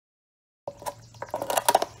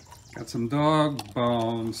Got some dog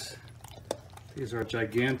bones. These are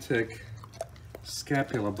gigantic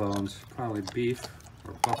scapula bones, probably beef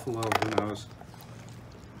or buffalo, who knows.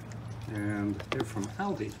 And they're from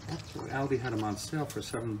Aldi. Actually, Aldi had them on sale for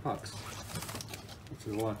 $7, which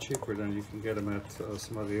is a lot cheaper than you can get them at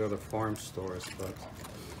some of the other farm stores. But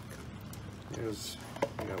here's,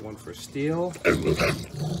 I got one for steel.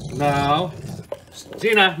 No,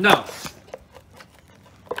 Gina, no.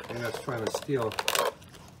 Gina's trying to steal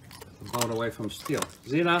the bone away from steel.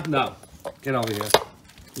 Zena, no. Get over here.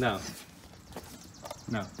 No.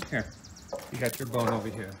 No. Here. You got your bone over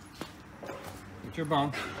here. Get your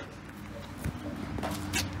bone.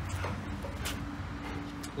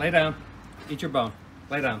 Lay down. Eat your bone.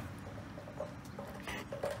 Lay down.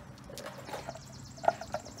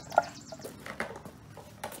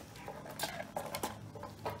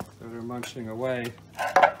 So they're munching away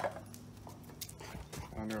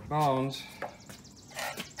on their bones.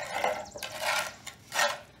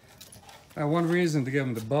 One reason to give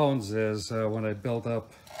them the bones is when they build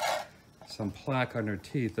up some plaque on their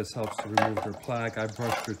teeth, this helps to remove their plaque. I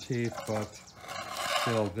brushed their teeth, but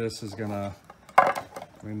still this is gonna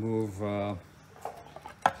remove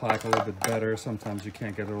plaque a little bit better. Sometimes you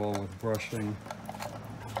can't get it all with brushing.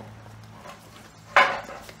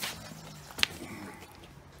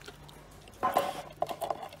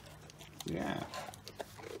 Yeah.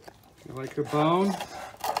 You like your bone?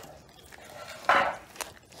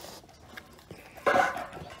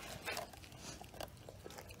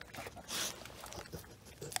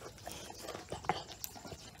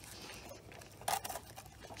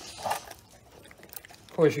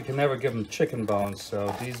 Of course, you can never give them chicken bones,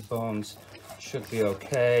 so these bones should be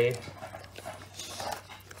okay.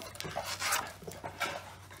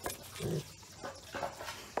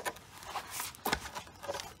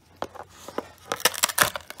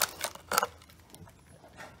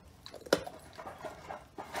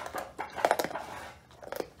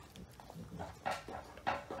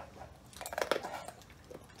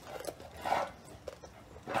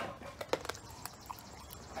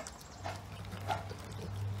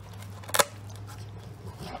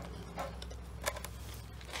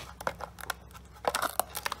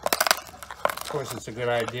 Of course, it's a good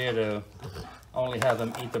idea to only have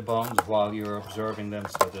them eat the bones while you're observing them,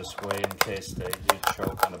 so this way, in case they do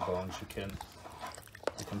choke on the bones, you can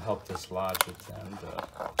help dislodge it. And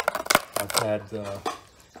I've had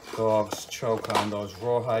dogs choke on those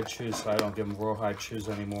rawhide chews, so I don't give them rawhide chews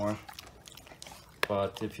anymore.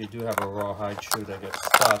 But if you do have a rawhide chew that gets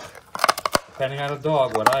stuck, depending on the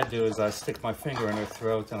dog, what I do is I stick my finger in their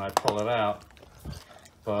throat and I pull it out.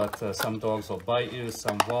 But some dogs will bite you,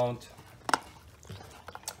 some won't.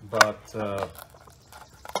 But none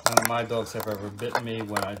of my dogs have ever bitten me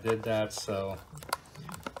when I did that, so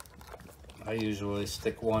I usually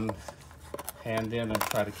stick one hand in and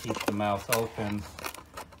try to keep the mouth open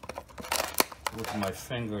with my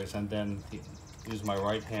fingers, and then use my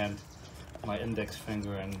right hand, my index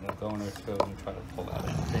finger, and go in their throat and try to pull out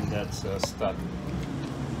anything that's stuck.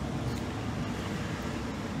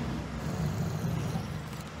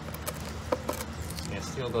 Yeah,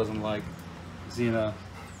 Steel doesn't like Xena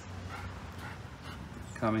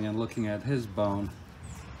coming and looking at his bone.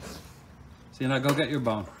 Xena, go get your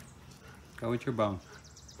bone. Go eat your bone.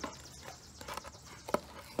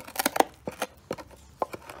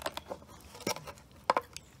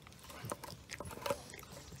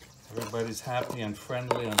 Everybody's happy and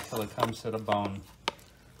friendly until it comes to the bone,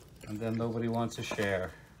 and then nobody wants to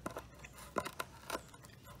share.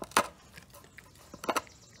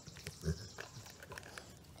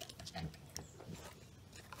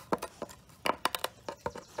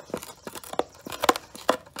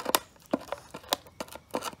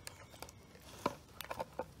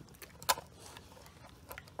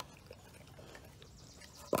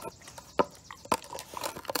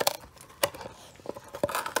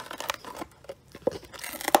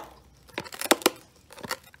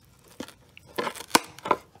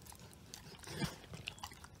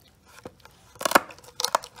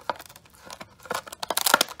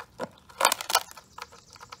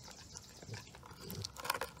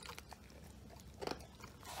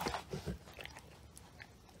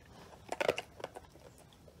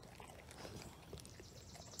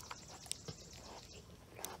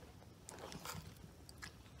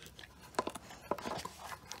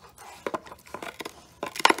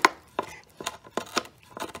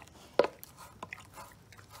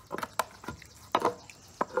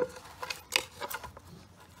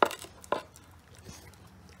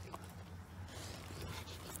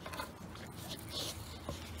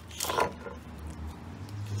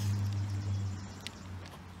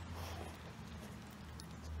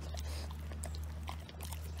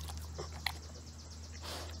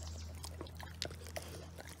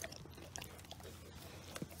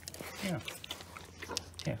 Here.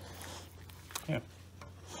 Here. Here.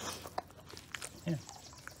 Here.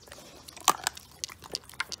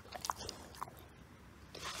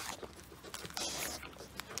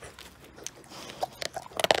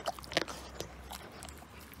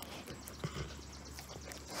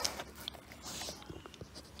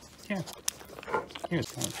 Here.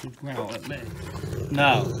 Here's how to growl at me.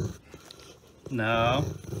 No. No.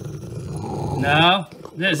 No.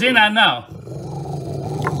 Zena, no.